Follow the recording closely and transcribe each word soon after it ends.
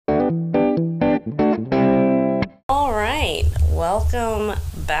welcome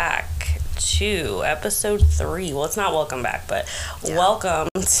back to episode 3. Well, it's not welcome back, but welcome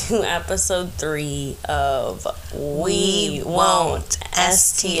to episode 3 of We Won't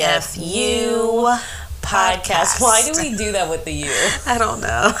STFU podcast. Why do we do that with the U? I don't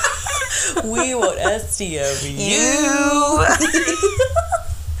know. We won't STFU.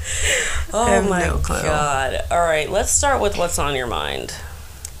 Oh my god. Alright, let's start with what's on your mind.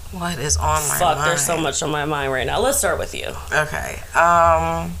 What is on my mind? Fuck, there's so much on my mind right now. Let's start with you. Okay.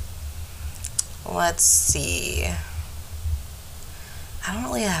 Let's see. I don't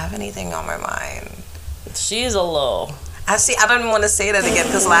really have anything on my mind. She's a little... I don't want to say that again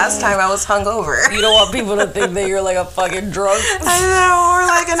because last time I was hungover. You don't want people to think that you're like a fucking drunk. I know, or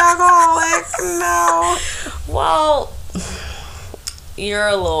like an alcoholic. No. Well, you're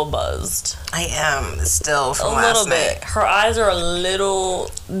a little buzzed. I am still from a last little night. bit. Her eyes are a little.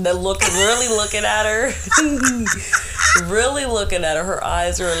 Really looking at her. Really looking at her. Her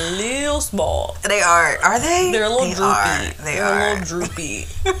eyes are a little small. They are. Are they? They're a little droopy. They're a little droopy.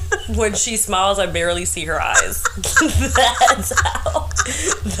 When she smiles, I barely see her eyes.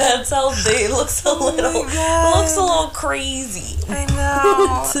 That's how they looks a little crazy. I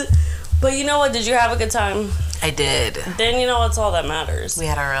know. But you know what? Did you have a good time? I did. Then you know what's all that matters. We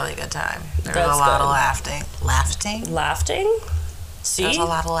had a really good time. There was That's a lot good. of laughing. Laughing? See? There's a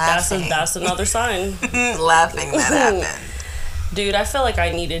lot of laughing. That's another sign. Laughing that happened. Dude, I feel like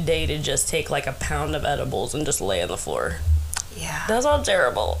I need a day to just take like a pound of edibles and just lay on the floor. Yeah. That's all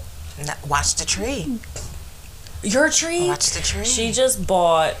terrible. Watch the tree. Your tree? Watch the tree. She just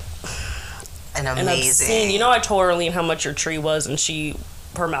bought an obscene. amazing. You know, I told Arlene how much your tree was, and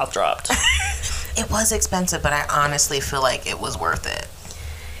her mouth dropped. It was expensive, but I honestly feel like it was worth it.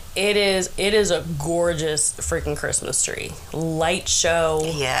 It is a gorgeous freaking Christmas tree. Light show.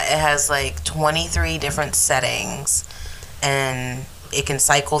 Yeah, it has like 23 different settings, and it can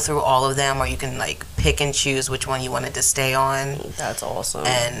cycle through all of them, or you can like pick and choose which one you wanted to stay on. That's awesome.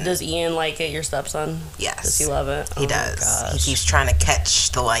 And does Ian like it, your stepson? Yes. Does he love it? He does. He keeps trying to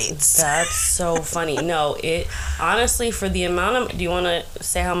catch the lights. That's so funny. No, it honestly, for the amount of, do you want to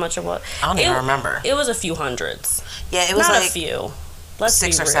say how much it was? I don't even remember. It was a few hundreds. Yeah, it was not like a few. Let's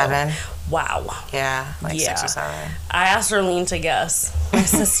 6 be or real. 7. Wow. Yeah, like 6 or 7. I asked Arlene to guess. My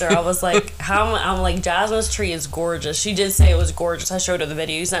sister. I was like, I'm like, Jasmine's tree is gorgeous. She did say it was gorgeous. I showed her the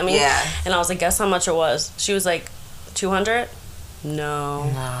video you sent me. Yeah. And I was like, guess how much it was? She was like, 200?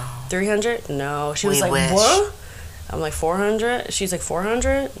 No. 300? No. She was like, what? I'm like, 400? She's like,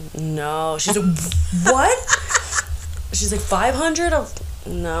 400? No. She's like, what? She's like, 500?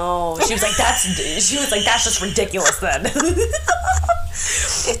 No. She was like, that's just ridiculous then.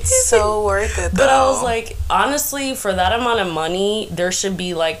 It's so worth it, though. But I was like, honestly, for that amount of money, there should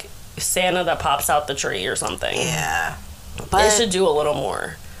be like Santa that pops out the tree or something. Yeah. But it should do a little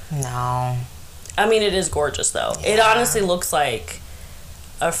more. No. I mean, it is gorgeous though. Yeah. It honestly looks like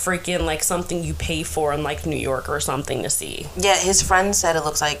a freaking like something you pay for in like New York or something to see. Yeah, his friend said it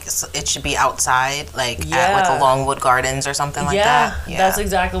looks like it should be outside, like at like a Longwood Gardens or something like that. Yeah, that's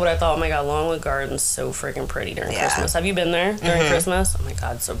exactly what I thought. Oh my god, Longwood Gardens so freaking pretty during Christmas. Have you been there during Christmas? Oh my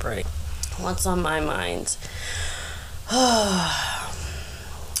god, so pretty. What's on my mind?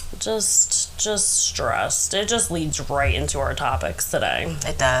 just stressed. It just leads right into our topics today.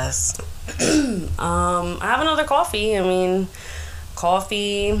 It does. I have another coffee. I mean,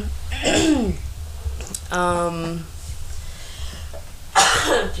 coffee.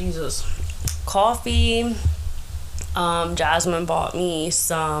 Jesus. Coffee. Jasmine bought me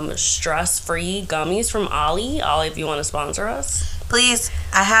some stress-free gummies from Ollie. Ollie, if you want to sponsor us. Please,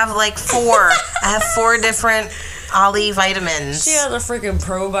 I have like 4. I have 4 different Ollie vitamins. She has a freaking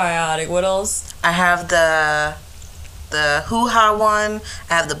probiotic. What else? I have the hoo-ha one.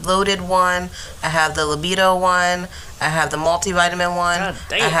 I have the bloated one. I have the libido one. I have the multivitamin one. God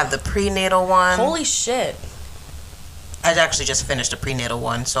damn. I have the prenatal one. Holy shit. I actually just finished the prenatal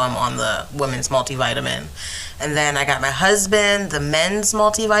one, so I'm on the women's multivitamin. And then I got my husband the men's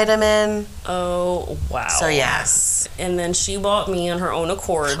multivitamin. Oh, wow. So, yes. And then she bought me on her own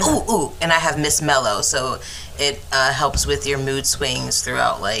accord. Ooh, and I have Miss Mellow, so it helps with your mood swings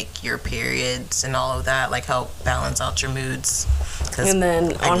throughout, like, your periods and all of that, like, help balance out your moods. And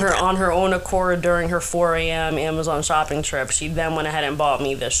then on her own accord during her 4 a.m. Amazon shopping trip, she then went ahead and bought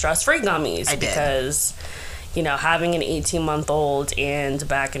me the stress-free gummies. I did. Because, you know, having an 18-month-old and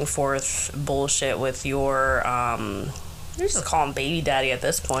back and forth bullshit with your, you just call him baby daddy at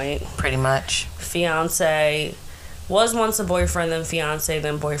this point. Pretty much. Fiance. Was once a boyfriend, then fiance,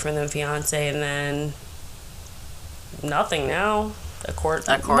 then boyfriend, then fiance, and then nothing now.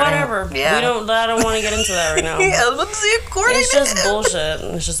 Whatever. Yeah. I don't want to get into that right now. Yeah, let's see according. It's just bullshit.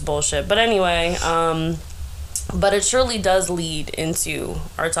 It's just bullshit. But anyway, but it surely does lead into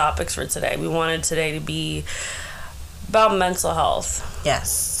our topics for today. We wanted today to be about mental health.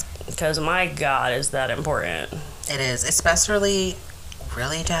 Yes. Because my God, is that important. It is. Especially,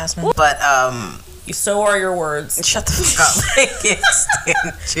 really, Jasmine? But, so are your words. Shut the fuck up. I can't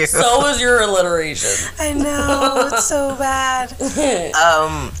stand you. So is your alliteration. I know. It's so bad.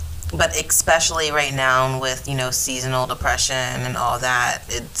 But especially right now with, seasonal depression and all that,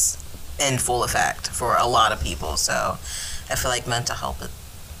 it's in full effect for a lot of people. So I feel like mental health is...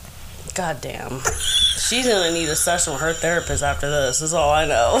 God damn. She's going to need a session with her therapist after this, is all I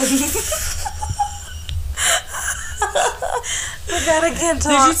know. I can't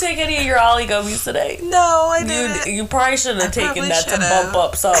talk. Did you take any of your Ollie gummies today? No, I didn't. You probably should have taken that to bump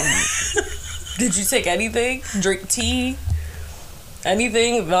up something. Did you take anything? Drink tea?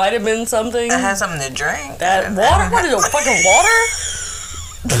 Anything? Vitamin something? I had something to drink. That water? What is it? Fucking water?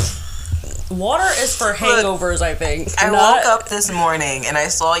 Water is for hangovers, I think. I woke up this morning and I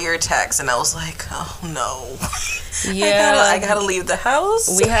saw your text and I was like, oh no. Yeah. I gotta leave the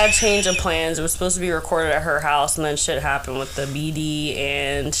house. We had change of plans. It was supposed to be recorded at her house, and then shit happened with the BD,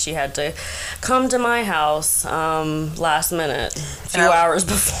 and she had to come to my house last minute, a few hours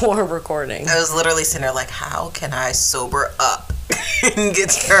before recording. I was literally sitting there like, how can I sober up and get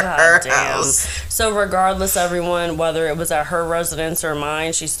to her house? So regardless, everyone, whether it was at her residence or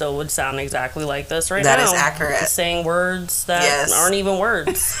mine, she still would sound exactly like this right now. That is accurate. Saying words that aren't even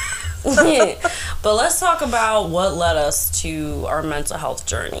words. But let's talk about what led us to our mental health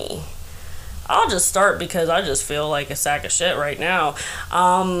journey. I'll just start because I just feel like a sack of shit right now.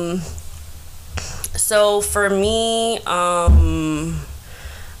 So for me, I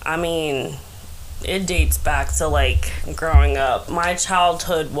mean, it dates back to like growing up. My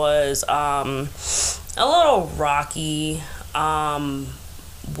childhood was a little rocky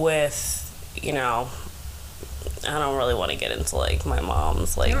with, I don't really want to get into like my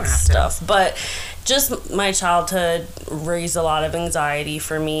mom's like stuff, but just my childhood raised a lot of anxiety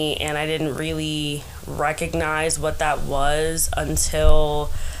for me, and I didn't really recognize what that was until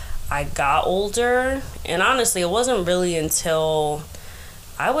I got older. And honestly, it wasn't really until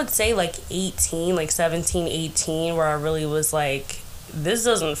I would say like 18, like 17, 18, where I really was like, this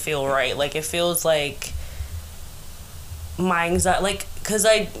doesn't feel right. Like it feels like my anxiety, like, because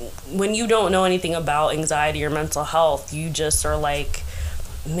when you don't know anything about anxiety or mental health, you just are like,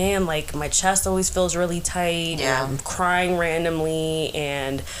 man, like my chest always feels really tight. Yeah. And I'm crying randomly,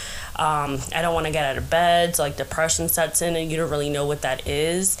 and I don't want to get out of bed. So like depression sets in, and you don't really know what that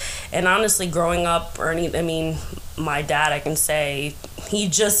is. And honestly, growing up, my dad, I can say, he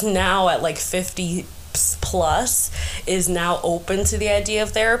just now at like 50 plus is now open to the idea of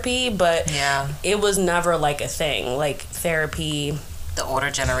therapy, but it was never like a thing, like therapy. The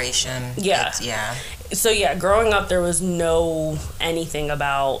older generation. Yeah. So growing up, there was no anything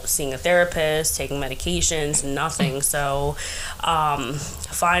about seeing a therapist, taking medications, nothing. So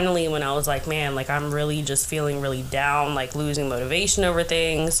finally, when I was like, man, like I'm really just feeling really down, like losing motivation over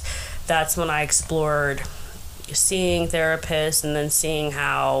things, that's when I explored seeing therapists, and then seeing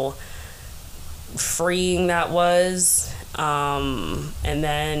how freeing that was, and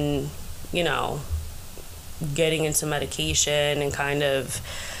then getting into medication and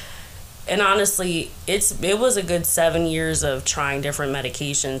and honestly it was a good 7 years of trying different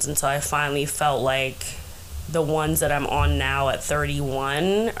medications until I finally felt like the ones that I'm on now at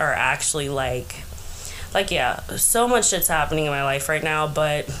 31 are actually like so much shit's happening in my life right now,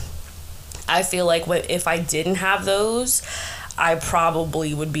 but I feel like if I didn't have those, I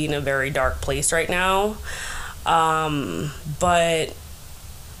probably would be in a very dark place right now. But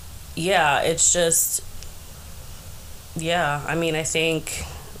it's just, I think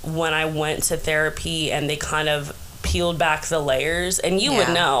when I went to therapy and they kind of peeled back the layers, and you would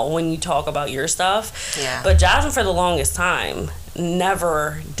know when you talk about your stuff, but Jasmine for the longest time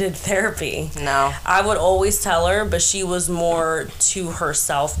never did therapy. No. I would always tell her, but she was more to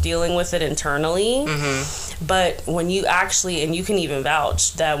herself dealing with it internally. Mm-hmm. But when you actually, and you can even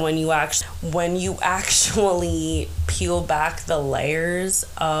vouch that when you actually peel back the layers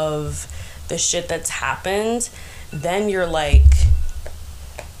of the shit that's happened, then you're like,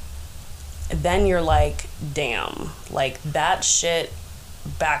 damn, like that shit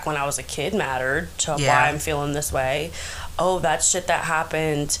back when I was a kid mattered to why I'm feeling this way. Oh, that shit that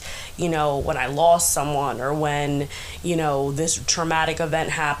happened, when I lost someone, or when, this traumatic event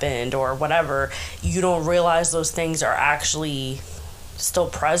happened or whatever. You don't realize those things are actually still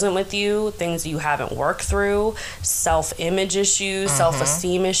present with you, things you haven't worked through, self-image issues,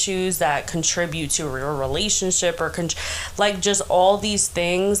 self-esteem issues that contribute to your relationship, or like just all these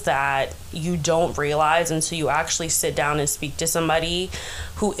things that you don't realize until you actually sit down and speak to somebody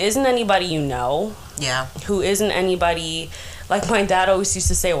who isn't anybody you know. Yeah. Who isn't anybody. Like, my dad always used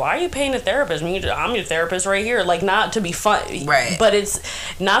to say, why are you paying a therapist? I mean, I'm your therapist right here. Like, not to be funny. Right. But it's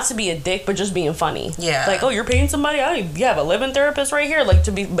not to be a dick, but just being funny. Yeah. Like, oh, you're paying somebody? You have a living therapist right here. Like,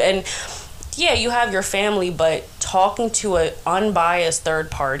 to be... And, yeah, you have your family, but talking to an unbiased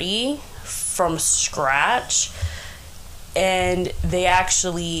third party from scratch, and they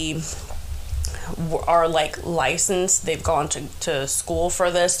actually are like licensed, they've gone to school for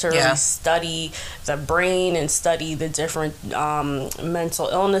this to really study the brain and study the different mental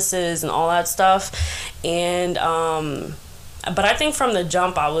illnesses and all that stuff. And but I think from the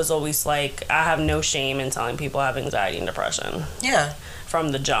jump I was always like, I have no shame in telling people I have anxiety and depression. Yeah.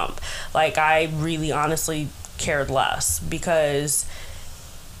 From the jump, like, I really honestly cared less, because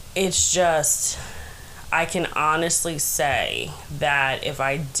it's just, I can honestly say that if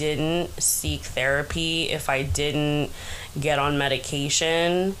I didn't seek therapy, if I didn't get on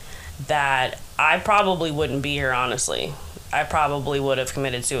medication, that I probably wouldn't be here, honestly. I probably would have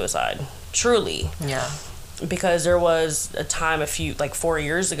committed suicide. Truly. Yeah. Because there was a time 4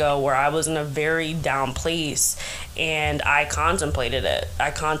 years ago where I was in a very down place, and I contemplated it.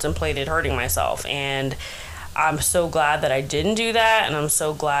 I contemplated hurting myself, and I'm so glad that I didn't do that, and I'm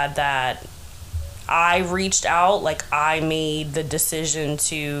so glad that I reached out. Like, I made the decision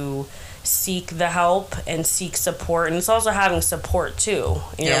to seek the help and seek support. And it's also having support too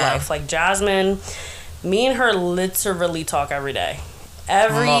in your life. Like, Jasmine, me and her literally talk every day.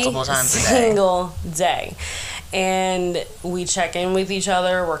 Multiple times a day. Single day. And we check in with each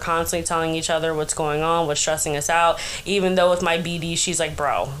other. We're constantly telling each other what's going on, what's stressing us out. Even though with my BD, she's like,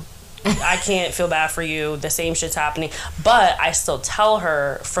 bro, I can't feel bad for you. The same shit's happening. But I still tell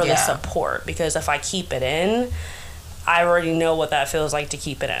her for the support, because if I keep it in, I already know what that feels like to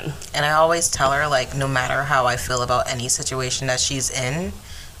keep it in. And I always tell her, like, no matter how I feel about any situation that she's in,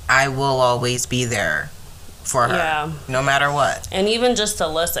 I will always be there for her, no matter what. And even just to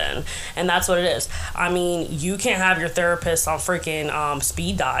listen. And that's what it is. I mean, you can't have your therapist on freaking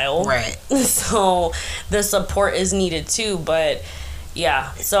speed dial. Right. So the support is needed too, but...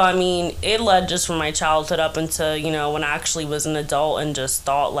 Yeah, so I mean, it led just from my childhood up into, when I actually was an adult, and just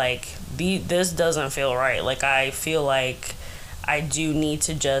thought, like, this doesn't feel right. Like, I feel like I do need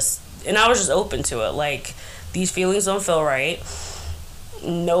to just, and I was just open to it. Like, these feelings don't feel right.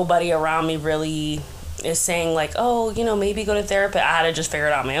 Nobody around me really is saying, like, oh, maybe go to therapy. I had to just figure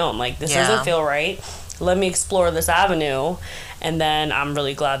it out on my own. Like, this doesn't feel right. Let me explore this avenue. And then I'm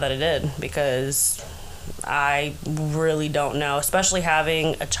really glad that I did, because I really don't know, especially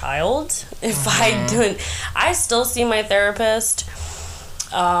having a child. If I don't, I still see my therapist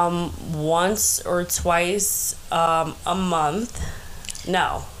once or twice a month.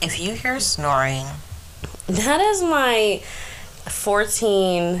 No. If you hear snoring, that is my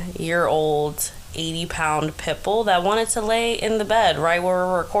 14-year-old 80-pound pit bull that wanted to lay in the bed right where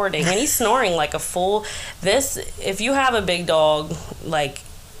we're recording, and he's snoring like a fool. If you have a big dog, like,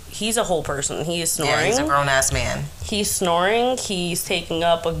 he's a whole person. He is snoring. Yeah, he's a grown-ass man. He's snoring. He's taking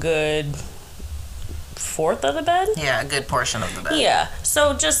up a good fourth of the bed. Yeah, a good portion of the bed. Yeah.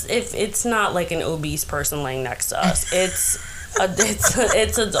 So just, if it's not like an obese person laying next to us, it's a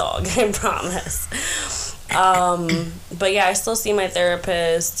dog, I promise. But yeah, I still see my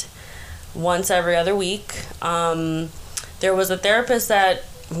therapist once every other week. There was a therapist that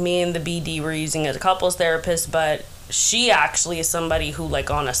me and the BD were using as a couples therapist, but she actually is somebody who, like,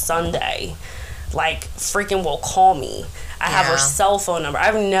 on a Sunday, like, freaking will call me. I have her cell phone number.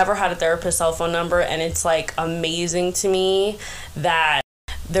 I've never had a therapist's cell phone number, and it's, like, amazing to me that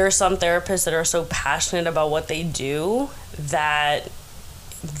there are some therapists that are so passionate about what they do that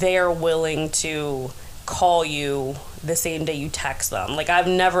they're willing to call you the same day you text them. Like, I've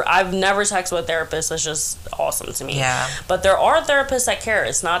never texted with a therapist. That's just awesome to me. Yeah. But there are therapists that care.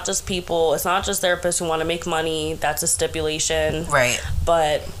 It's not just therapists who want to make money. That's a stipulation. Right.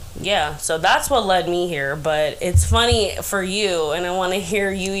 But yeah, so that's what led me here. But it's funny for you, and I want to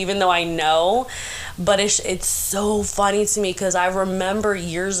hear you, even though I know. But it's so funny to me, because I remember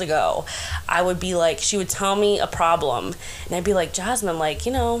years ago, I would be like, she would tell me a problem, and I'd be like, Jasmine, like,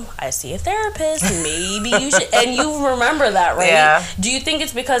 I see a therapist, maybe you should. And you remember that, right? Yeah. Do you think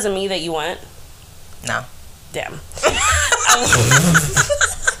it's because of me that you went? No. Damn.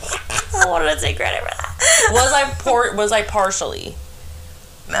 I wanted to take credit for that. Was I partially?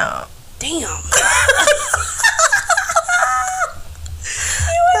 No. Damn.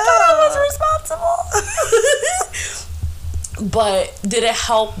 But did it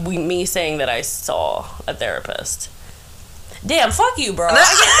help me saying that I saw a therapist? Damn, fuck you, bro.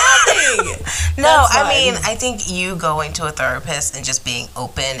 I get nothing. No, I mean, I think you going to a therapist and just being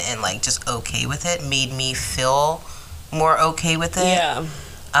open and like just okay with it made me feel more okay with it. Yeah.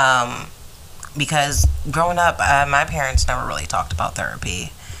 Because growing up, my parents never really talked about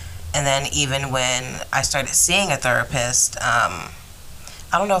therapy. And then even when I started seeing a therapist, I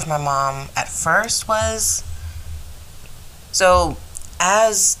don't know if my mom at first was. So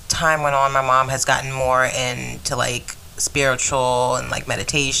as time went on, my mom has gotten more into like spiritual and like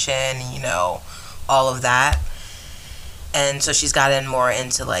meditation, you know, all of that. And so she's gotten more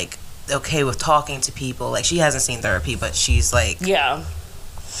into like okay with talking to people. Like she hasn't seen therapy, but she's like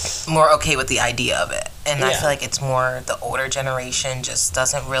more okay with the idea of it. And I feel like it's more the older generation just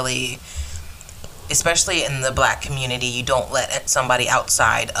doesn't really, especially in the black community, you don't let somebody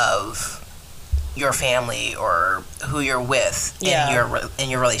outside of your family or who you're with in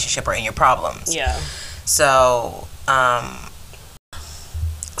your relationship or in your problems. Yeah. So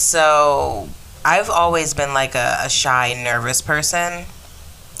I've always been like a shy, nervous person,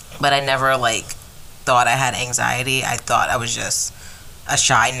 but I never like thought I had anxiety. I thought I was just a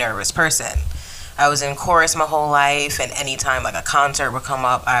shy, nervous person. I was in chorus my whole life, and anytime like a concert would come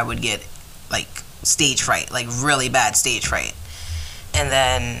up, I would get like stage fright, like really bad stage fright. And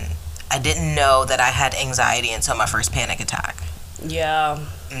then I didn't know that I had anxiety until my first panic attack. Yeah.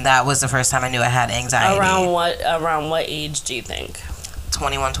 And that was the first time I knew I had anxiety. Around what age do you think?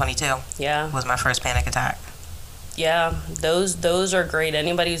 21, 22. Yeah. Was my first panic attack. Yeah, those are great.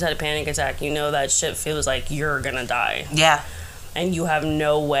 Anybody who's had a panic attack, you know that shit feels like you're gonna die. Yeah. And you have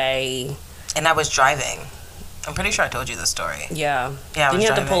no way. And I was driving. I'm pretty sure I told you this story. Yeah. Yeah, Didn't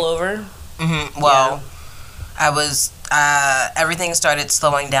you have to pull over? Mm-hmm. Well, I was, everything started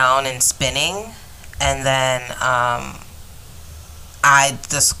slowing down and spinning. And then I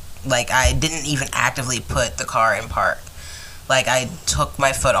didn't even actively put the car in park. Like, I took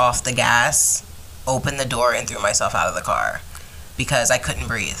my foot off the gas, opened the door, and threw myself out of the car because I couldn't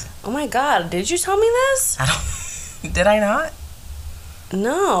breathe. Oh my God, did you tell me this? Did I not?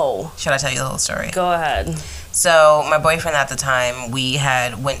 No. Should I tell you the whole story? Go ahead. So my boyfriend at the time, we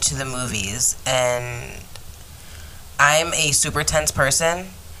had went to the movies, and I'm a super tense person,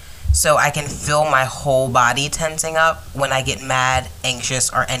 so I can feel my whole body tensing up when I get mad,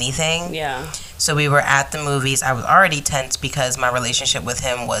 anxious, or anything. Yeah. So we were at the movies. I was already tense because my relationship with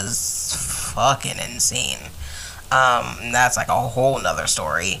him was fucking insane. That's like a whole nother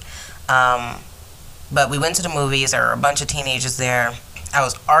story. But we went to the movies. There were a bunch of teenagers there. I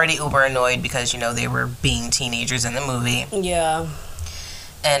was already uber annoyed because, you know, they were being teenagers in the movie. Yeah.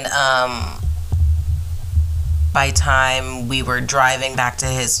 And by time we were driving back to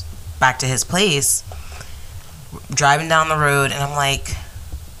his place, driving down the road, and I'm like,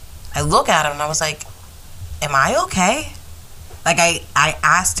 I look at him and I was like, am I okay? Like, I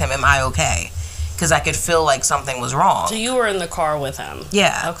asked him, am I okay? Because I could feel like something was wrong. So you were in the car with him?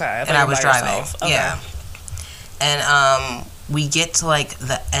 Yeah. Okay. And I was driving. Okay. Yeah. And we get to like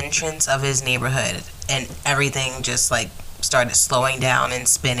the entrance of his neighborhood, and everything just like started slowing down and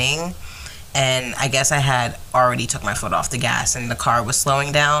spinning. And I guess I had already took my foot off the gas, and the car was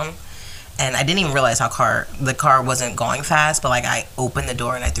slowing down. And I didn't even realize the car wasn't going fast, but like I opened the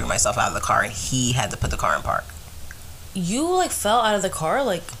door and I threw myself out of the car, and he had to put the car in park. You like fell out of the car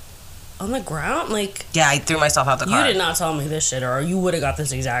like on the ground? Like, yeah, I threw myself out the car. You did not tell me this shit, or you would have got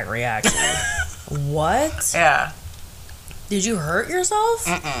this exact reaction. What? Yeah. Did you hurt yourself?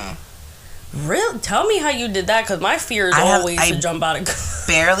 Mm-mm. Really? Tell me how you did that, because my fear is always to jump out of...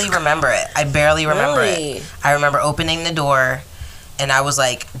 barely remember it. I barely remember it. I remember opening the door, and I was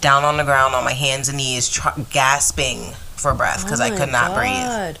like down on the ground on my hands and knees, gasping for breath because I could not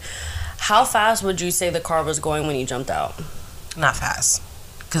breathe. How fast would you say the car was going when you jumped out? Not fast.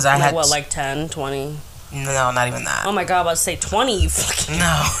 Because I had... What, like 10, 20? No, not even that. Oh my God, I was about to say 20, you fucking...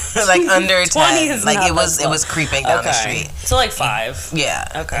 No, like under 10. 20 is like not it was creeping down the street. So like 5. Yeah.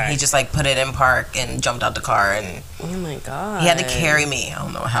 Okay. And he just like put it in park and jumped out the car, and... Oh my God. He had to carry me. I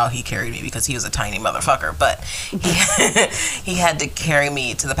don't know how he carried me because he was a tiny motherfucker, but he had to carry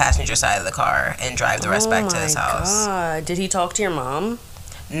me to the passenger side of the car and drive the rest back to his house. God. Did he talk to your mom?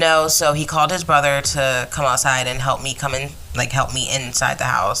 No, so he called his brother to come outside and help me inside the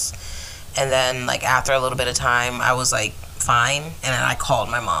house. And then, like, after a little bit of time, I was, like, fine. And then I called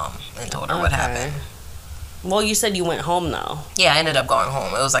my mom and told her what happened. Well, you said you went home, though. Yeah, I ended up going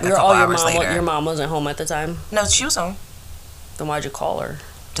home. It was, like, a couple hours later. Your mom wasn't home at the time? No, she was home. Then why'd you call her?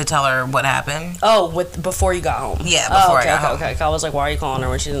 to tell her what happened. Oh, before you got home? Yeah, before I got home. Okay. I was like, why are you calling her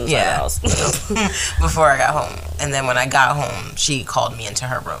when she's inside the house? Before I got home. And then when I got home, she called me into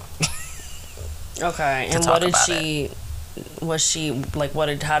her room. Okay, and what did she... Was she like?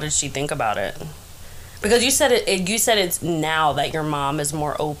 How did she think about it? Because you said you said it's now that your mom is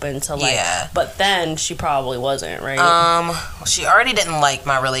more open to like. Yeah. But then she probably wasn't, right? She already didn't like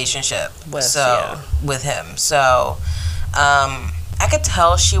my relationship with him. So, I could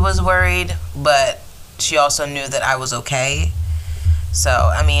tell she was worried, but she also knew that I was okay. So,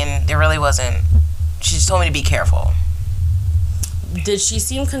 I mean, it really wasn't. She just told me to be careful. Did she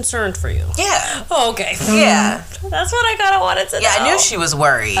seem concerned for you? Yeah. Oh, okay. Yeah. That's what I kind of wanted to know. Yeah, I knew she was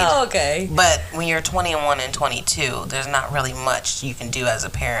worried. Oh, okay. But when you're 21 and 22, there's not really much you can do as a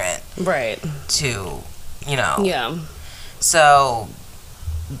parent. Right. To, you know. Yeah. So,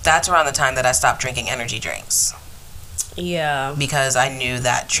 that's around the time that I stopped drinking energy drinks. Yeah. Because I knew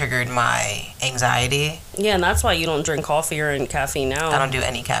that triggered my anxiety. Yeah, and that's why you don't drink coffee or caffeine now. I don't do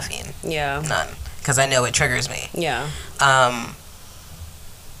any caffeine. Yeah. None. Because I know it triggers me. Yeah.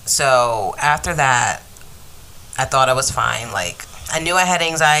 So after that, I thought I was fine. Like, I knew I had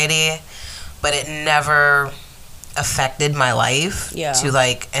anxiety, but it never affected my life to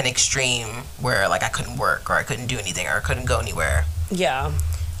like an extreme where like I couldn't work or I couldn't do anything or I couldn't go anywhere. Yeah.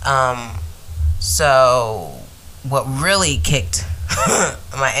 So what really kicked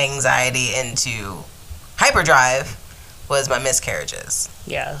my anxiety into hyperdrive was my miscarriages.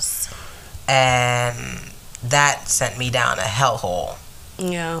 Yes. And that sent me down a hellhole.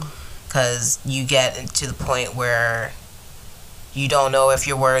 Yeah. Because you get to the point where you don't know if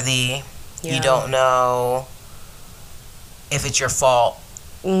you're worthy. Yeah. You don't know if it's your fault.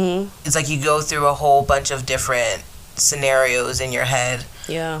 Mm-hmm. It's like you go through a whole bunch of different scenarios in your head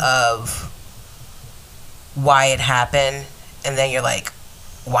of why it happened. And then you're like,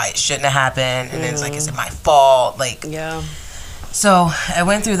 why it shouldn't have happened. And then it's like, is it my fault? Like, yeah. So I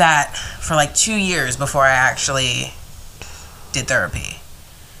went through that for like 2 years before I actually did therapy.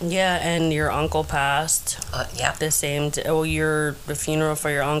 Yeah, and your uncle passed. Yeah. The same day. Well, the funeral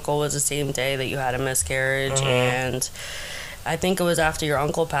for your uncle was the same day that you had a miscarriage. Mm-hmm. And I think it was after your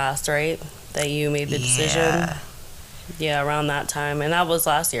uncle passed, right? That you made the decision. Yeah, around that time. And that was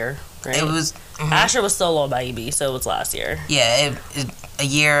last year, right? It was. Mm-hmm. Asher was still a little baby, so it was last year. Yeah, a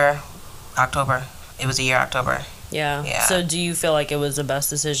year, October. It was a year, October. Yeah. So do you feel like it was the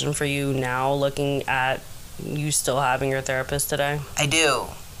best decision for you now, looking at you still having your therapist today? I do.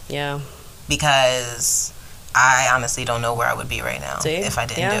 Yeah. Because I honestly don't know where I would be right now if I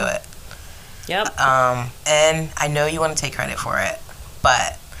didn't do it. Yep. And I know you want to take credit for it,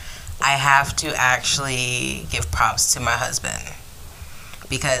 but I have to actually give props to my husband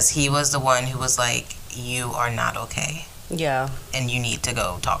because he was the one who was like, you are not okay. Yeah. And you need to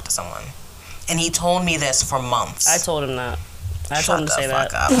go talk to someone. And he told me this for months. I told him that. I told him to say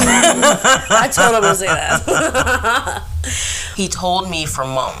that. I told him to say that. He told me for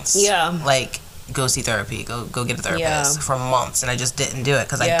months. Yeah. Like, go see therapy. Go get a therapist for months. And I just didn't do it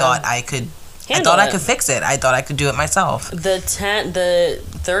because I thought I could. I could fix it. I thought I could do it myself. The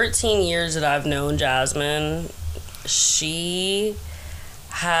 13 years that I've known Jasmine, she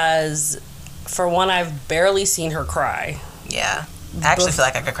has, for one, I've barely seen her cry. Yeah. I actually feel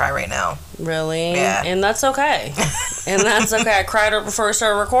like I could cry right now. Really? Yeah. And that's okay. I cried right before we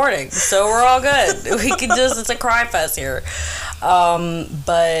started recording. So we're all good. It's a cry fest here.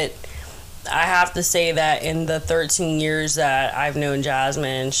 But I have to say that in the 13 years that I've known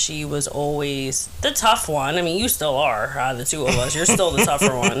Jasmine, she was always the tough one. I mean, you still are, out of the two of us. You're still the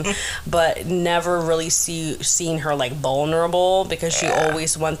tougher one. But never really seen her like vulnerable because she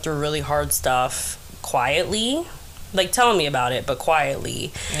always went through really hard stuff quietly. Like, telling me about it, but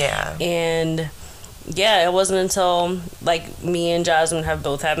quietly. Yeah. And, yeah, it wasn't until, like, me and Jasmine have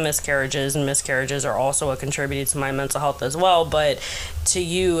both had miscarriages, and miscarriages are also a contributor to my mental health as well. But to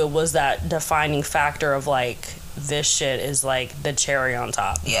you, it was that defining factor of, like, this shit is, like, the cherry on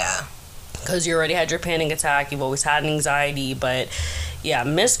top. Yeah. Because you already had your panic attack, you've always had anxiety, but, yeah,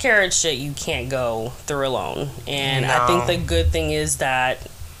 miscarriage shit you can't go through alone. And I think the good thing is that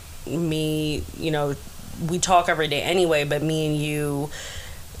me, you know, we talk every day anyway, but me and you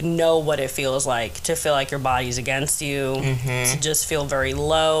know what it feels like to feel like your body's against you, to just feel very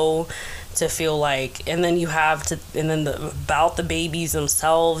low, to feel like, and then about the babies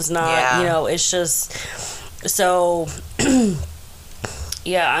themselves, you know, it's just, so,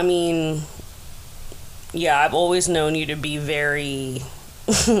 yeah, I mean, yeah, I've always known you to be very,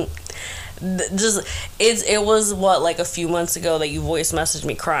 It was what, like a few months ago that you voice messaged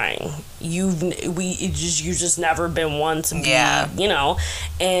me crying. You just never been one to be, you know,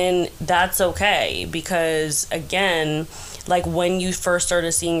 and that's okay, because again, like when you first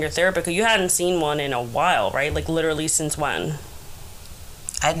started seeing your therapist, you hadn't seen one in a while, right? Like literally since when?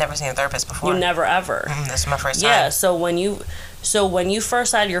 I had never seen a therapist before. You never ever. This is my first time. Yeah. So when you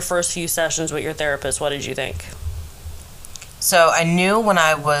first had your first few sessions with your therapist, what did you think? So I knew when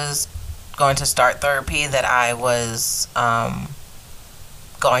I was going to start therapy that I was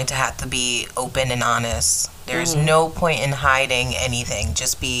going to have to be open and honest. There's no point in hiding anything.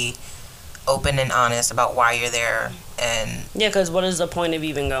 Just be open and honest about why you're there. And yeah, because what is the point of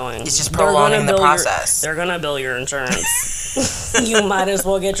even going? It's just prolonging the process. They're gonna bill your insurance. You might as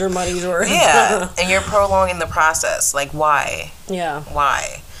well get your money's worth. Yeah, and you're prolonging the process. Like, why? Yeah.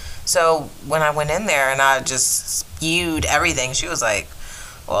 Why? So when I went in there and I just spewed everything, she was like,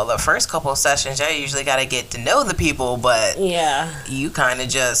 well, the first couple of sessions, I usually got to get to know the people, but you kind of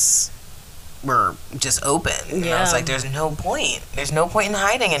just were just open. And I was like, there's no point. There's no point in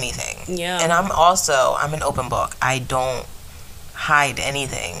hiding anything. Yeah. And I'm an open book. I don't hide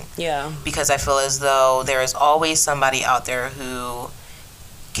anything. Yeah. Because I feel as though there is always somebody out there who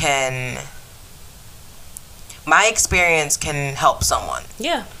can... My experience can help someone.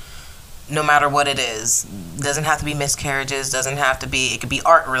 Yeah. No matter what it is. Doesn't have to be miscarriages. Doesn't have to be... It could be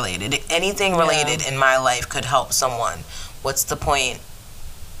art related. Anything related in my life could help someone. What's the point...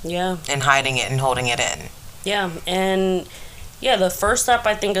 in hiding it and holding it in? Yeah. And the first step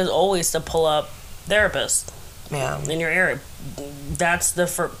I think is always to pull up therapists in your area. That's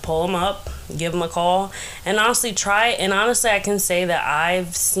pull them up, give them a call, and honestly I can say that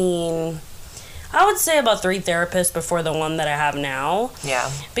I've seen, I would say, about 3 therapists before the one that I have now. Yeah.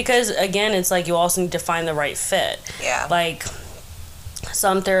 Because again, it's like you also need to find the right fit. Yeah. Like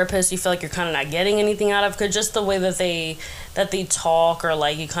some therapists you feel like you're kind of not getting anything out of, because just the way that they talk, or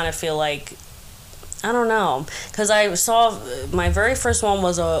like you kind of feel like, I don't know, because I saw my very first one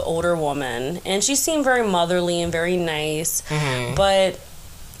was an older woman, and she seemed very motherly and very nice, but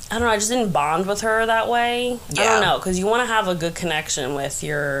I don't know, I just didn't bond with her that way. I don't know, because you want to have a good connection with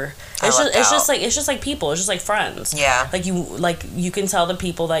your... It's just like people. It's just like friends. Yeah. Like you can tell the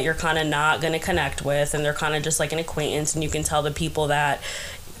people that you're kind of not going to connect with, and they're kind of just like an acquaintance, and you can tell the people that,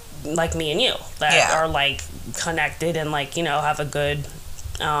 like me and you, that are like connected and like, you know, have a good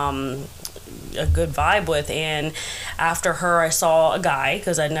vibe with. And after her, I saw a guy,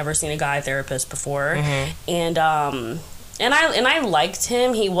 because I'd never seen a guy therapist before, and I liked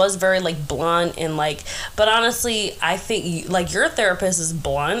him. He was very like blunt and like, but honestly, I think like your therapist is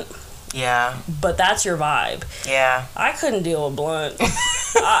blunt. Yeah. But that's your vibe. Yeah. I couldn't deal with blunt.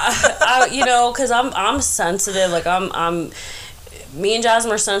 I you know, because I'm sensitive. Like me and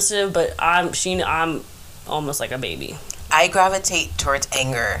Jasmine are sensitive, but I'm almost like a baby. I gravitate towards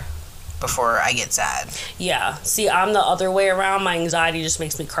anger before I get sad. Yeah. See, I'm the other way around. My anxiety just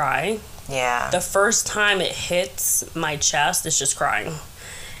makes me cry. Yeah. The first time it hits my chest, it's just crying.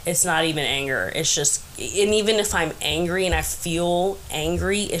 It's not even anger. It's just, and even if I'm angry and I feel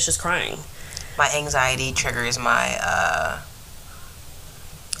angry, it's just crying. My anxiety triggers my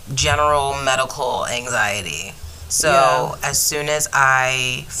general medical anxiety. So as soon as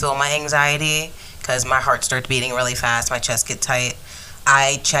I feel my anxiety, because my heart starts beating really fast, my chest gets tight,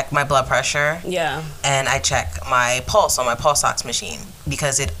 I check my blood pressure. Yeah. And I check my pulse on my pulse ox machine,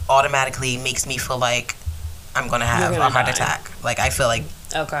 because it automatically makes me feel like I'm going to have a heart attack. Like I feel like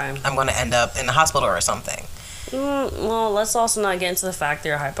I'm going to end up in the hospital or something. Well, let's also not get into the fact that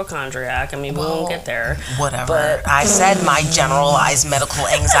you're a hypochondriac. I mean, we won't get there. Whatever. But I said my generalized medical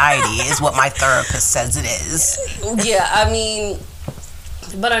anxiety is what my therapist says it is. Yeah, I mean,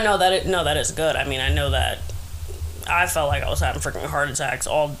 but I know that that is good. I mean, I know that I felt like I was having freaking heart attacks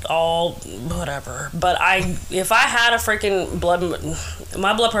all whatever. But if I had a freaking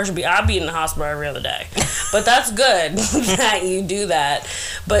my blood pressure I'd be in the hospital every other day. But that's good that you do that.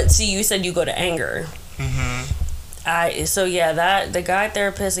 But see, you said you go to anger. The guy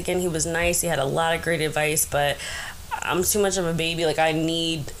therapist, again, he was nice. He had a lot of great advice, but I'm too much of a baby. Like I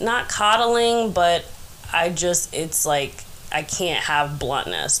need not coddling, but it's like I can't have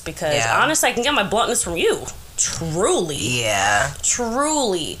bluntness, because honestly, I can get my bluntness from you. Truly. Yeah.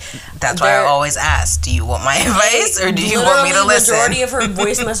 Truly. That's why I always ask, do you want my advice or do you want me to listen? The majority of her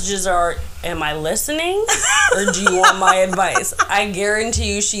voice messages are am I listening or do you want my advice? I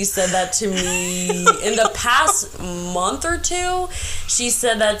guarantee you she said that to me in the past month or two. She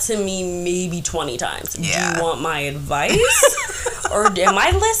said that to me maybe 20 times. Yeah. Do you want my advice or am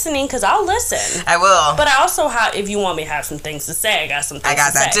I listening? Because I'll listen. I will. But I also have, if you want me to have some things to say, I got some things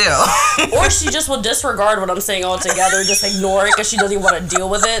to say. I got that too. Or she just will disregard what I'm saying altogether, just ignore it because she doesn't want to deal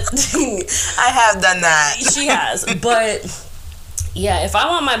with it. I have done that. She has. But yeah, if I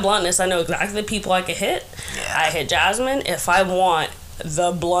want my bluntness, I know exactly the people I could hit. Yeah. I hit Jasmine. If I want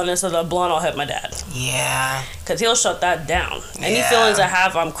the bluntness of the blunt, I'll hit my dad. Yeah. Because he'll shut that down. Any feelings I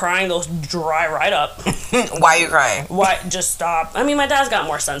have, I'm crying, those dry right up. Why are you crying? Why? Just stop. I mean, my dad's got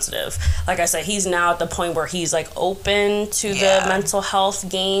more sensitive. Like I said, he's now at the point where he's like open to the mental health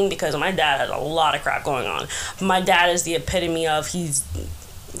game because my dad has a lot of crap going on. My dad is the epitome of he's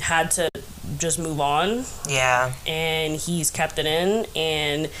had to just move on. Yeah. And he's kept it in,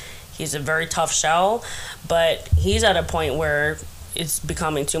 and he's a very tough shell, but he's at a point where it's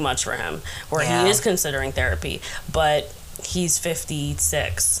becoming too much for him, where he is considering therapy, but he's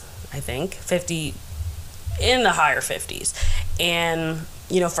 56, I think, 50, in the higher 50s. And,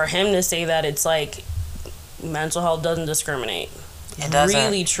 you know, for him to say that, it's like mental health doesn't discriminate. It doesn't.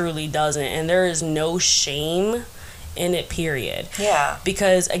 Really, truly doesn't. And there is no shame in it, period. Yeah.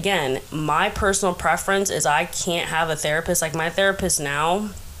 Because, again, my personal preference is I can't have a therapist. Like, my therapist now,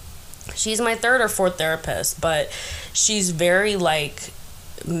 she's my third or fourth therapist, but she's very, like,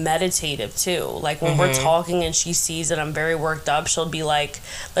 meditative, too. Like, when we're talking and she sees that I'm very worked up, she'll be like,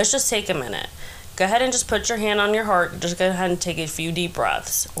 let's just take a minute. Go ahead and just put your hand on your heart. Just go ahead and take a few deep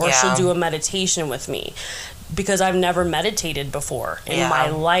breaths. Or she'll do a meditation with me. Because I've never meditated before in my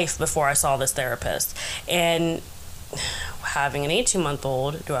life before I saw this therapist. And having an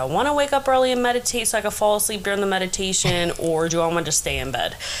 18-month-old, do I want to wake up early and meditate so I can fall asleep during the meditation, or do I want to just stay in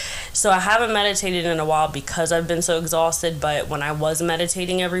bed? So I haven't meditated in a while because I've been so exhausted, but when I was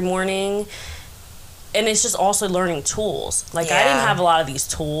meditating every morning, and it's just also learning tools. Like, I didn't have a lot of these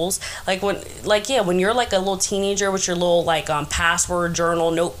tools. Like, when you're, like, a little teenager with your little, like, password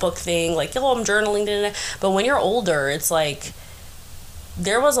journal notebook thing, like, oh, I'm journaling. But when you're older, it's, like,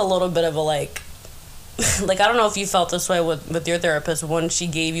 there was a little bit of a, like, I don't know if you felt this way with your therapist when she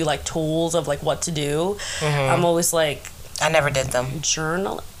gave you, like, tools of, like, what to do. I'm always, like... I never did them.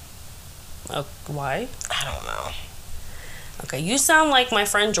 Journal? Why? I don't know. Okay, you sound like my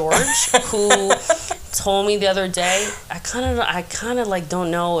friend George, who told me the other day, I kind of like don't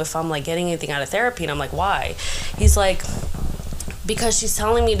know if I'm like getting anything out of therapy, and I'm like, why? He's like, because she's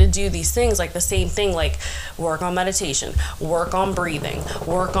telling me to do these things, like the same thing, like work on meditation, work on breathing,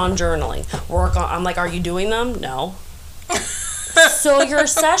 work on journaling, I'm like, are you doing them? No. So your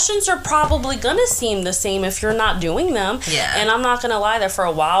sessions are probably going to seem the same if you're not doing them. Yeah. And I'm not going to lie, that for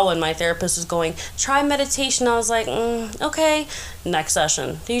a while when my therapist was going, try meditation, I was like, okay. Next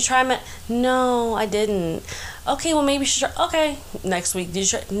session. Did you try No, I didn't. Okay, well, maybe you should try. Okay. Next week,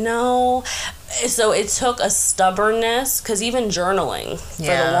 did you try? No. So it took a stubbornness, because even journaling, for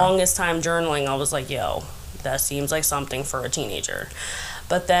the longest time journaling, I was like, yo, that seems like something for a teenager.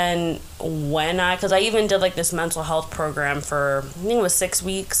 But then because I even did like this mental health program for, I think it was 6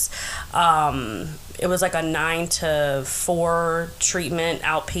 weeks. It was like a 9 to 4 treatment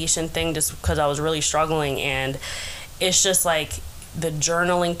outpatient thing just because I was really struggling. And it's just like the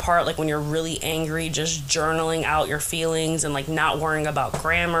journaling part, like when you're really angry, just journaling out your feelings and like not worrying about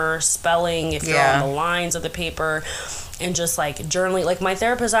grammar, spelling, if you're on the lines of the paper, and just like journaling. Like my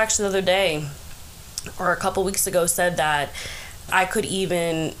therapist actually the other day, or a couple weeks ago, said that I could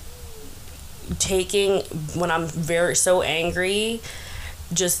even when I'm so angry,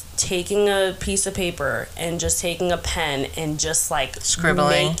 just taking a piece of paper and just taking a pen and just like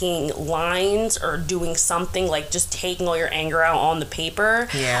scribbling, making lines or doing something, like just taking all your anger out on the paper,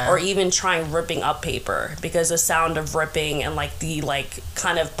 or even trying ripping up paper, because the sound of ripping and like the like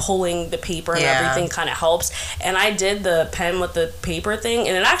kind of pulling the paper and everything kind of helps. And I did the pen with the paper thing,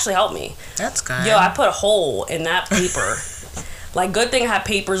 and it actually helped me. That's good. Yo, I put a hole in that paper. Like, good thing I had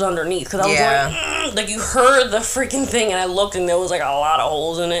papers underneath, because I was going, like, you heard the freaking thing, and I looked, and there was, like, a lot of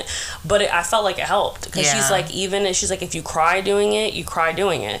holes in it, but I felt like it helped, because she's like, if you cry doing it, you cry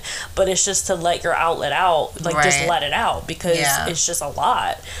doing it, but it's just to let your outlet out, like, just let it out, because it's just a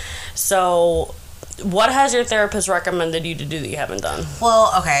lot. So, what has your therapist recommended you to do that you haven't done?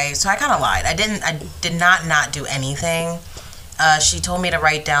 Well, okay, so I kind of lied. I did not do anything. She told me to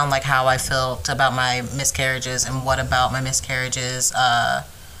write down like how I felt about my miscarriages and what about my miscarriages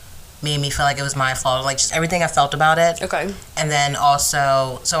made me feel like it was my fault, like just everything I felt about it. Okay. And then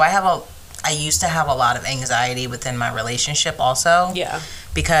also, so I used to have a lot of anxiety within my relationship also. Yeah.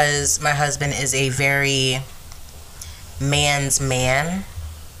 because my husband is a very man's man.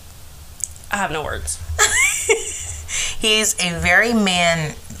 I have no words. He's a very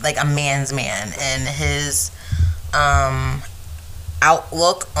like a man's man, and his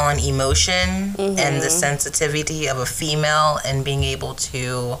outlook on emotion and the sensitivity of a female and being able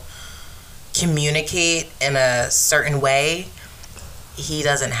to communicate in a certain way, he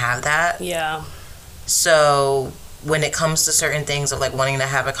doesn't have that. Yeah. So when it comes to certain things of like wanting to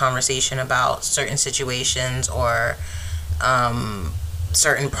have a conversation about certain situations or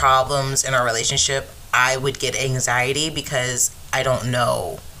certain problems in our relationship, I would get anxiety because I don't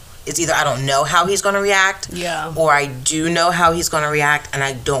know. It's either I don't know how he's going to react, or I do know how he's going to react and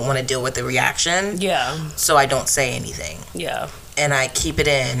I don't want to deal with the reaction. Yeah. So I don't say anything. Yeah. And I keep it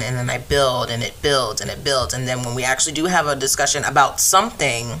in, and then I build, and it builds, and it builds. And then when we actually do have a discussion about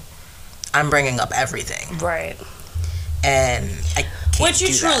something, I'm bringing up everything. Right. And I can't Which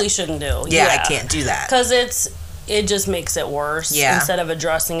you truly shouldn't do. Yeah, I can't do that. Because it just makes it worse instead of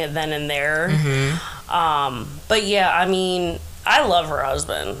addressing it then and there. But yeah, I mean, I love her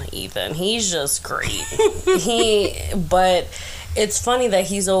husband, Ethan. He's just great. But it's funny that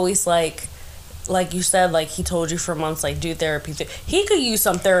he's always like you said, like he told you for months, like do therapy. He could use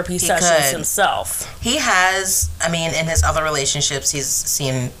some therapy sessions himself. He has, I mean, in his other relationships, he's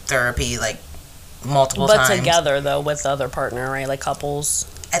seen therapy like multiple times. But together though with the other partner, right? Like couples.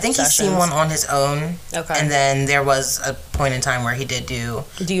 I think he's seen one on his own. Okay. And then there was a point in time where he did do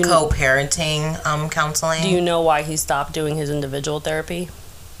co-parenting counseling. Do you know why he stopped doing his individual therapy?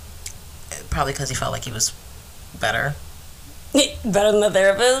 Probably because he felt like he was better. Better than the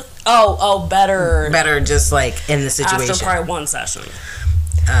therapist? Oh, better. Better just like in the situation. After probably one session.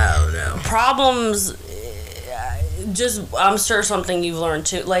 Oh, no. Problems, just, I'm sure something you've learned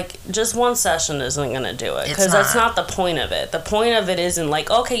too. Like, just one session isn't going to do it. Because that's not the point of it. The point of it isn't like,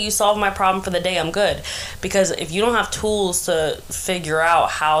 okay, you solved my problem for the day, I'm good. Because if you don't have tools to figure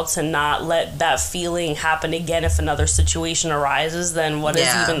out how to not let that feeling happen again if another situation arises, then what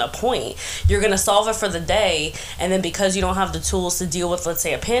is even the point? You're going to solve it for the day, and then because you don't have the tools to deal with, let's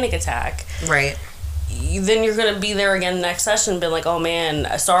say, a panic attack. Right. Then you're going to be there again next session and be like, oh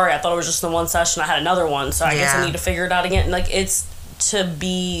man, sorry, I thought it was just the one session. I had another one, so I guess I need to figure it out again. Like, it's to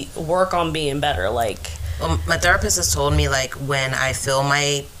work on being better. Like, well, my therapist has told me, like, when I feel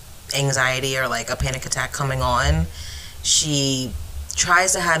my anxiety or like a panic attack coming on, she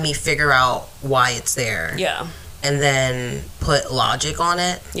tries to have me figure out why it's there. Yeah. And then put logic on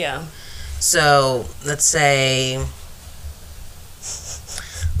it. Yeah. So let's say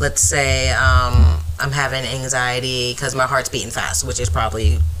I'm having anxiety because my heart's beating fast, which is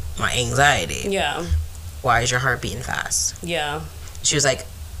probably my anxiety. Yeah. Why is your heart beating fast? Yeah. She was like,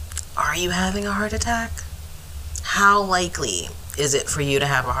 are you having a heart attack? How likely is it for you to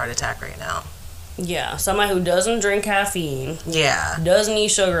have a heart attack right now? Yeah. Somebody who doesn't drink caffeine. Yeah. Doesn't eat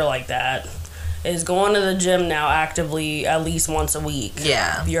sugar like that. Is going to the gym now actively at least once a week.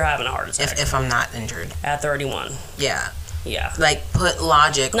 Yeah. You're having a heart attack. If I'm not injured. At 31. Yeah. Yeah. Like, put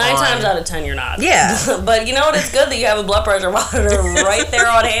logic 9 times out of 10, you're not. Yeah. But you know what? It's good that you have a blood pressure monitor right there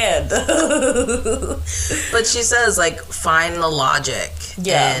on hand. But she says, like, find the logic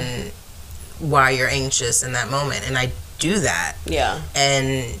in why you're anxious in that moment. And I do that. Yeah.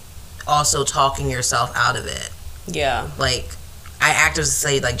 And also talking yourself out of it. Yeah. Like, I actively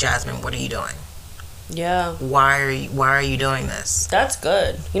say, like, Jasmine, what are you doing? Yeah. Why are you doing this? That's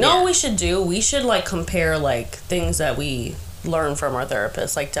good. You know what we should do? We should like compare like things that we learn from our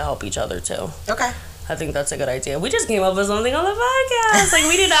therapists, like to help each other too. Okay. I think that's a good idea. We just came up with something on the podcast. Like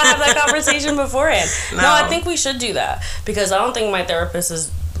we did not have that conversation beforehand. No, I think we should do that because I don't think my therapist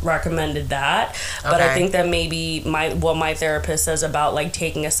has recommended that, but I think that maybe my therapist says about like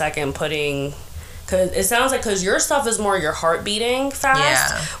taking a second, putting. Cause it sounds like because your stuff is more your heart beating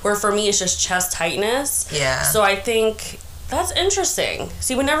fast, where for me it's just chest tightness. Yeah. So I think that's interesting.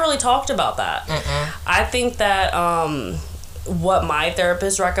 See, we never really talked about that. I think that what my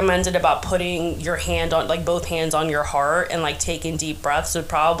therapist recommended about putting your hand on, like both hands on your heart and like taking deep breaths would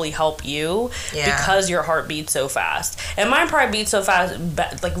probably help you because your heart beats so fast. And mine probably beats so fast,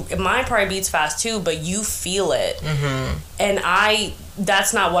 like mine probably beats fast too, but you feel it. And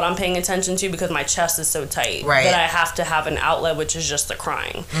that's not what I'm paying attention to because my chest is so tight that I have to have an outlet, which is just the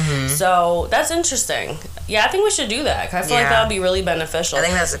crying. So that's interesting. Yeah, I think we should do that. I feel like that would be really beneficial. I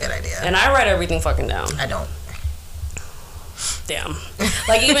think that's a good idea. And I write everything fucking down. I don't. Damn.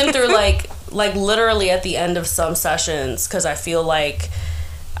 Like even through like literally at the end of some sessions, because I feel like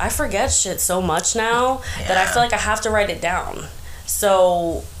I forget shit so much now that I feel like I have to write it down.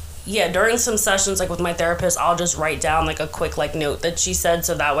 So during some sessions, like with my therapist, I'll just write down like a quick like note that she said,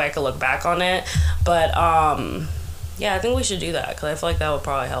 so that way I could look back on it. But yeah, I think we should do that because I feel like that would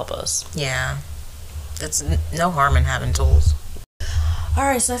probably help us. Yeah, it's no harm in having tools. All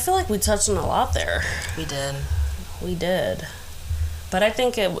right, so I feel like we touched on a lot there. We did, but I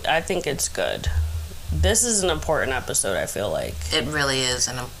think it's good. This is an important episode. I feel like it really is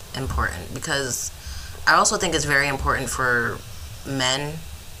important because I also think it's very important for men.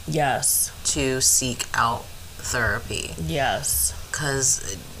 Yes. To seek out therapy. Yes.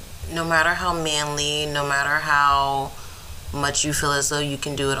 Because no matter how manly, no matter how much you feel as though you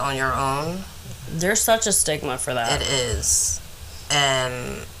can do it on your own, there's such a stigma for that. It is.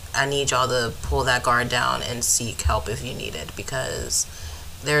 And I need y'all to pull that guard down and seek help if you need it, because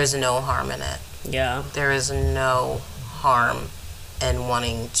there is no harm in it. Yeah. There is no harm in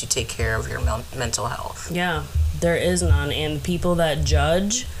wanting to take care of your mental health. Yeah. There is none. And people that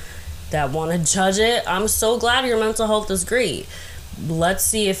want to judge it, I'm so glad your mental health is great. Let's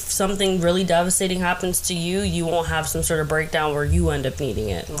see, if something really devastating happens to you, you won't have some sort of breakdown where you end up needing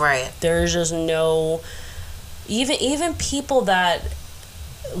it. Right. There's just no... Even people that,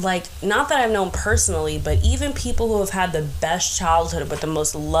 like, not that I've known personally, but even people who have had the best childhood with the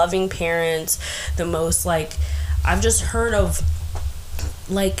most loving parents, the most, like... I've just heard of...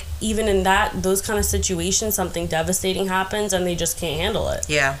 Like, even in those kind of situations, something devastating happens and they just can't handle it.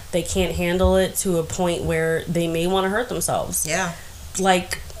 Yeah. They can't handle it to a point where they may want to hurt themselves. Yeah.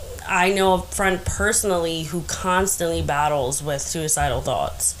 Like, I know a friend personally who constantly battles with suicidal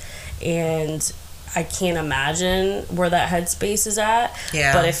thoughts. And I can't imagine where that headspace is at.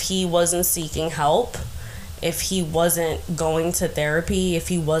 Yeah. But if he wasn't seeking help, if he wasn't going to therapy, if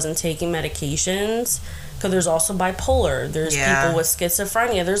he wasn't taking medications... Because there's also bipolar. There's people with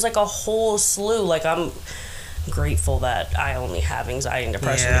schizophrenia. There's like a whole slew. Like, I'm grateful that I only have anxiety and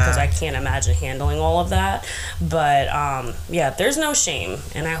depression because I can't imagine handling all of that. But, yeah, there's no shame.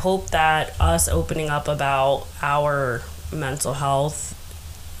 And I hope that us opening up about our mental health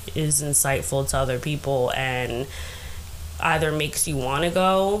is insightful to other people and either makes you want to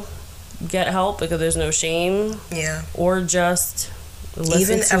go get help because there's no shame. Yeah. Or just...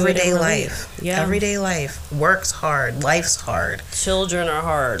 Even everyday life. Yeah. Everyday life. Work's hard. Life's hard. Children are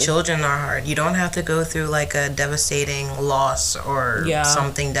hard. You don't have to go through like a devastating loss or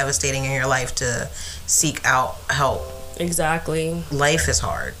something devastating in your life to seek out help. Exactly. Life is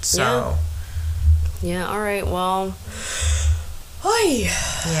hard. So. Yeah, all right. Well. Oy.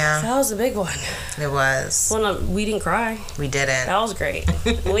 Yeah. That was a big one. It was. Well, no, we didn't cry. We didn't. That was great.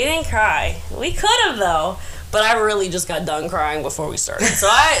 We didn't cry. We could have, though. But I really just got done crying before we started. So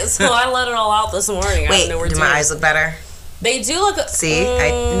I let it all out this morning. Wait, do my eyes look better? They do look... See?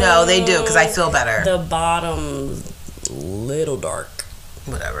 No, they do, because I feel better. The bottom, little dark.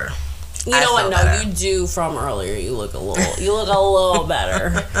 Whatever. You know what? No, you do from earlier. You look a little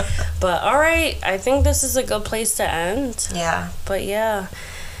better. But, all right. I think this is a good place to end. Yeah. But, yeah.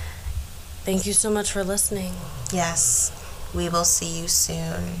 Thank you so much for listening. Yes. We will see you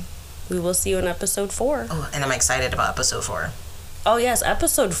soon. We will see you in episode 4. Oh, and I'm excited about episode 4. Oh, yes.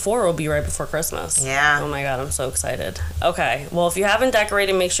 Episode 4 will be right before Christmas. Yeah. Oh, my God. I'm so excited. Okay. Well, if you haven't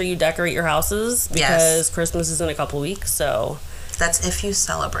decorated, make sure you decorate your houses because Christmas is in a couple weeks, so... That's if you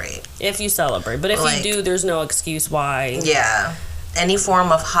celebrate. If you celebrate. But if you do, there's no excuse why. Yeah. Any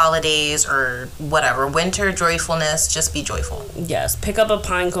form of holidays or whatever. Winter joyfulness, just be joyful. Yes. Pick up a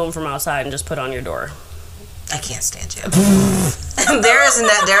pine cone from outside and just put it on your door. I can't stand you. There has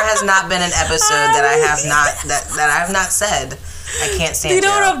not been an episode that I have not said I can't stand you. You know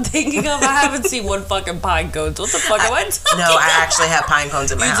what I'm thinking of? I haven't seen one fucking pine cones. What the fuck am I talking No, I actually have pine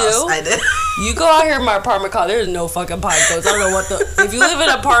cones in my house. You do? I did. You go out here in my apartment, there's no fucking pine cones. I don't know what the... If you live in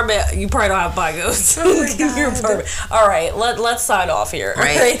an apartment, you probably don't have pine cones. Oh my God. Your apartment. All right, let's sign off here.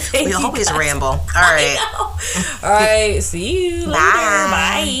 Right? We always ramble. All right. All right, see you later. Bye.